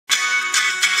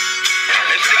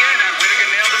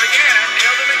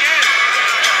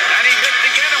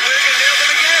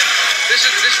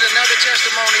this is another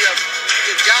testimony of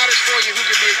if God is for you, who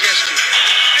can be against you?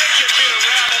 This could be the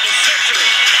round of the century.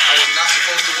 I was not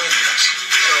supposed to win this.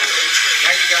 So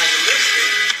now you guys are listening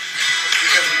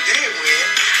because we did win,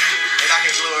 and I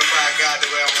can glorify God the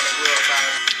way I want to glorify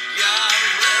Him. God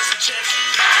bless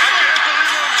Texas. I can't believe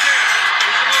what I'm seeing. It's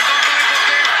the most unbelievable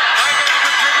thing I've ever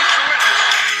been privileged to witness.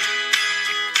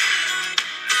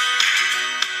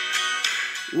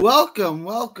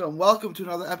 Welcome to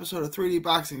another episode of 3D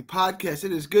Boxing Podcast.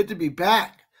 It is good to be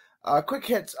back. Quick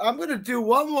hits. I'm going to do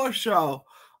one more show.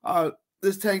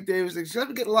 This Tank Davis thing.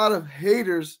 I'm getting a lot of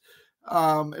haters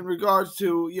in regards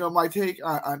to my take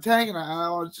on Tank, and I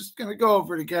was just going to go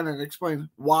over it again and explain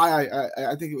why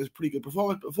I think it was a pretty good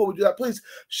performance. Before we do that, please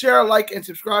share, like, and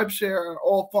subscribe. Share on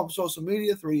all forms of social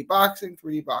media, 3D Boxing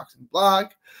Blog.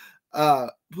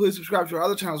 Please subscribe to our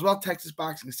other channel as well, Texas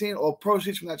Boxing Scene. All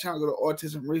proceeds from that channel go to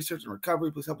Autism Research and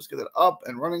Recovery. Please help us get it up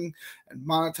and running and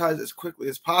monetize as quickly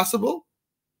as possible.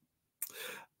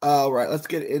 All right, let's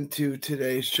get into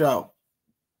today's show.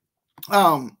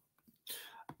 I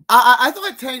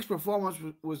thought Tank's performance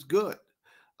was good.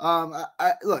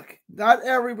 Look, not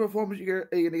every performance you're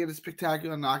going to get a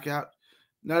spectacular knockout.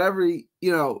 Not every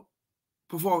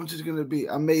performance is going to be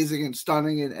amazing and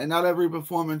stunning, and not every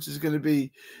performance is going to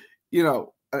be an A+.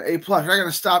 You're not going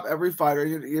to stop every fighter.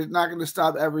 You're not going to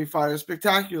stop every fighter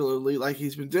spectacularly like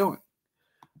he's been doing.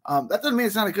 That doesn't mean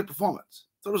it's not a good performance. I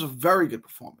thought it was a very good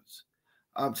performance.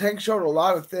 Tank showed a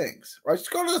lot of things. Right,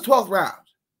 just go to the 12th round.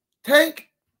 Tank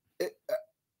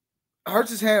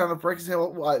hurts his hand on a break his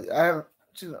hand. Well, I haven't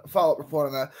seen a follow-up report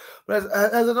on that, but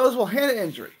has a noticeable hand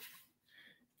injury.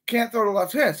 Can't throw the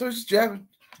left hand, so he's just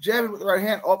jabbing with the right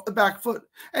hand off the back foot,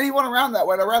 and he went around that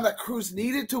way. Around that Cruz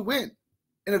needed to win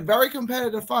in a very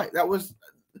competitive fight that was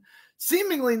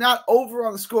seemingly not over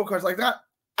on the scorecards, like not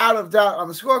out of doubt on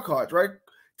the scorecards, right?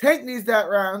 Tank needs that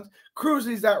round. Cruz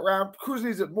needs that round. Cruz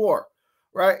needs it more,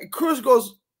 right? And Cruz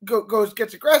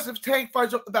gets aggressive. Tank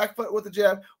fights up the back foot with the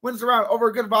jab, wins the round over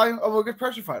a good volume, over a good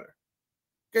pressure fighter.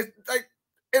 Like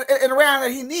in a round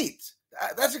that he needs.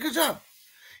 That's a good job.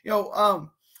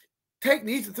 Tank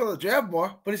needs to throw the jab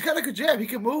more, but he's got a good jab. He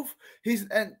can move.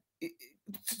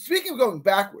 Speaking of going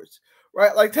backwards,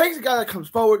 right? Like Tank's a guy that comes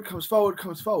forward.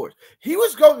 He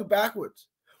was going backwards,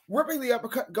 ripping the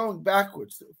uppercut, going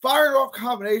backwards, firing off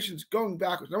combinations, going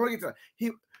backwards. I want to get to that.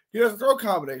 He doesn't throw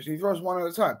combinations. He throws one at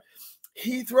a time.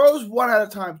 He throws one at a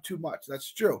time too much.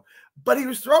 That's true. But he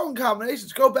was throwing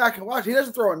combinations. Go back and watch. He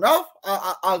doesn't throw enough.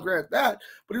 I'll grant that.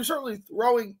 But he was certainly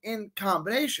throwing in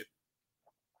combination.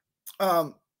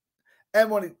 And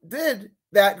when he did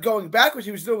that going backwards,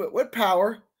 he was doing it with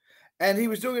power. And he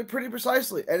was doing it pretty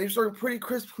precisely. And he was throwing pretty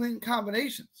crisp, clean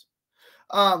combinations.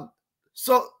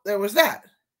 So there was that.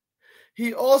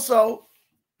 He also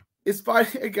is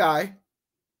fighting a guy,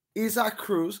 Isaac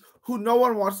Cruz, who no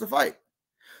one wants to fight.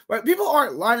 Right? People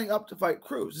aren't lining up to fight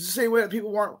Cruz. It's the same way that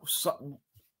people weren't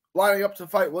lining up to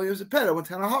fight Williams Zepeda when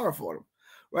Tanahara fought him.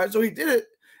 Right? So he did it,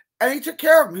 and he took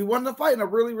care of him. He won the fight in a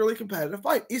really, really competitive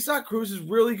fight. Isaac Cruz is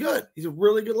really good. He's a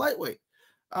really good lightweight.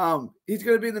 He's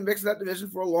going to be in the mix of that division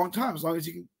for a long time. As long as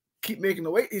he can keep making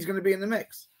the weight, he's going to be in the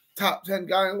mix. Top 10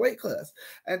 guy in the weight class.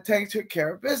 And Tank took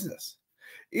care of business.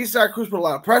 Isaac Cruz put a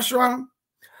lot of pressure on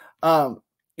him.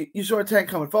 You saw Tank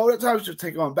coming forward at times. You saw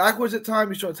Tank going backwards at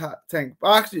times. You saw Tank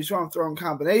boxing. You saw him throwing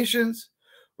combinations,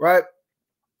 right?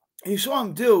 You saw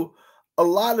him do a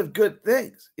lot of good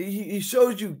things. He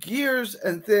showed you gears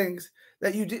and things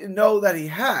that you didn't know that he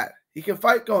had. He can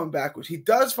fight going backwards. He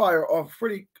does fire off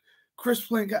pretty crisp,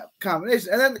 clean combinations.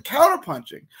 And then the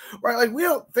counter-punching, right? Like, we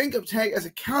don't think of Tank as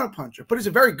a counter-puncher, but he's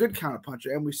a very good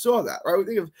counter-puncher, and we saw that, right? We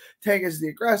think of Tank as the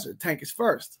aggressor. Tank is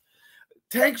first.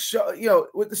 Tank,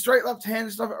 with the straight left hand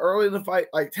and stuff early in the fight,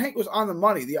 like Tank was on the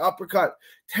money, the uppercut.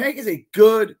 Tank is a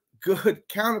good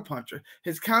counterpuncher.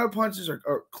 His counterpunches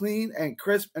are clean and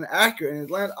crisp and accurate, and his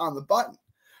land on the button,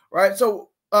 right? So,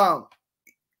 I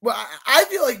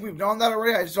feel like we've known that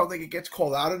already. I just don't think it gets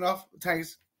called out enough.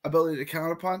 Tank's ability to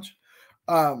counterpunch.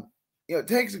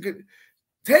 Tank's a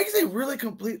really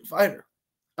complete fighter.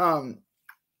 There's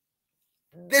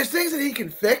things that he can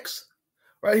fix,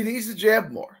 right? He needs to jab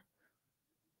more.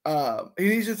 He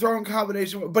needs to throw in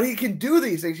combination, but he can do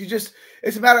these things.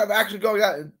 It's a matter of actually going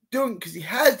out and doing, because he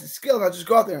has the skill, not just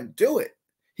go out there and do it.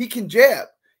 He can jab.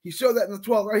 He showed that in the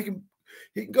 12th round.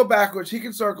 He can go backwards. He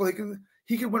can circle.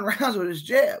 He can win rounds with his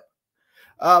jab.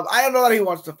 I don't know that he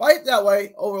wants to fight that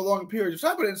way over a long period of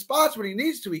time, but in spots when he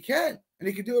needs to, he can, and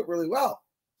he can do it really well.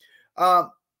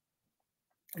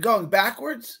 Going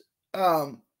backwards,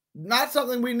 not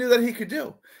something we knew that he could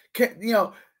do.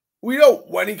 We know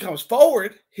when he comes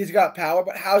forward, he's got power,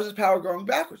 but how's his power going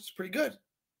backwards? It's pretty good.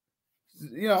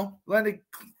 landing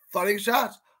flooding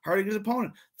shots, hurting his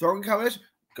opponent, throwing combination,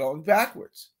 going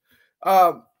backwards.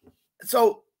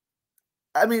 So,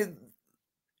 I mean,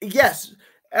 yes,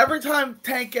 every time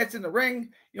Tank gets in the ring,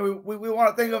 we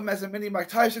want to think of him as a mini Mike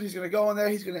Tyson. He's going to go in there.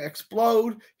 He's going to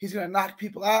explode. He's going to knock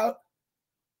people out.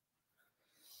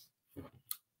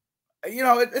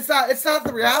 It's not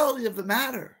the reality of the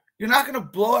matter. You're not going to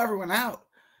blow everyone out.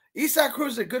 Isaac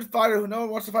Cruz is a good fighter who no one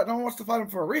wants to fight. No one wants to fight him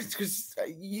for a reason, because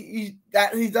he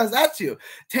does that to you.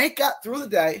 Tank got through the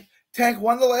day. Tank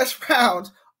won the last round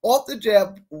off the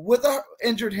jab with an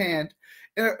injured hand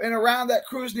in a round that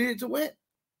Cruz needed to win.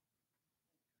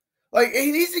 Like,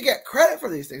 he needs to get credit for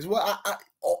these things. Well,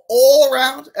 all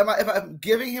around, if I'm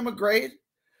giving him a grade,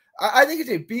 I think it's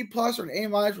a B+ or an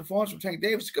A- performance from Tank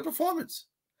Davis. It's a good performance.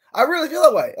 I really feel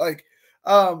that way. Like,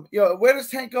 where does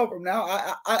Tank go from now?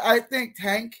 I think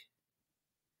Tank,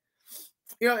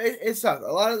 it sucks. A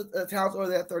lot of the talents over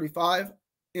there at 35,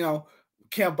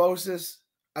 Kambosos,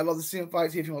 I'd love to see him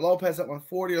fight. Teofimo Lopez at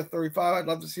 140 or 35. I'd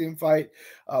love to see him fight.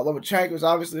 Lomachenko is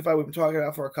obviously the fight we've been talking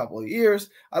about for a couple of years.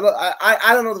 I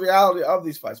don't know the reality of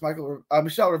these fights.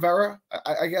 Michelle Rivera,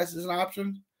 I guess, is an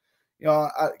option.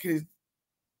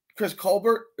 Chris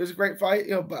Colbert is a great fight.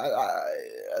 But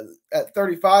at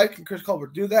 35, can Chris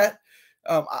Colbert do that?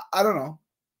 I don't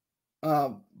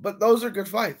know. But those are good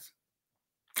fights.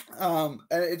 And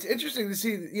it's interesting to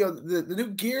see, the new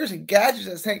gears and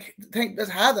gadgets that Tank does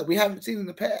have that we haven't seen in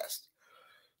the past.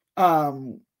 But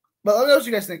let me know what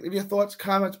you guys think. Leave your thoughts,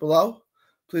 comments below.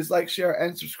 Please like, share,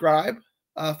 and subscribe.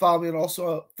 Follow me on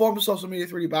also form of social media,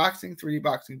 3D Boxing, 3D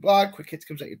Boxing blog. Quick hits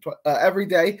comes out every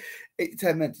day, 8 to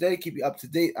 10 minutes a day. Keep you up to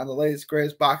date on the latest,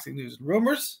 greatest boxing news and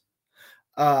rumors.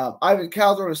 Ivan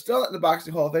Calderon is still at the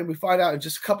Boxing Hall of Fame. We find out in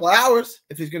just a couple hours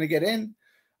if he's going to get in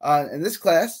this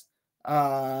class.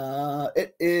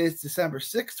 It is December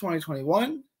 6th,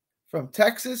 2021. From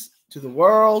Texas to the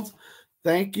world.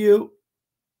 Thank you,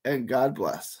 and God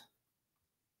bless.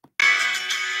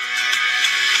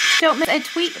 Don't miss a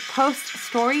tweet, post,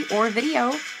 story, or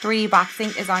video. 3D Boxing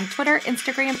is on Twitter,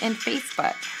 Instagram, and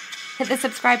Facebook. Hit the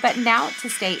subscribe button now to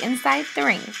stay inside the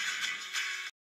ring.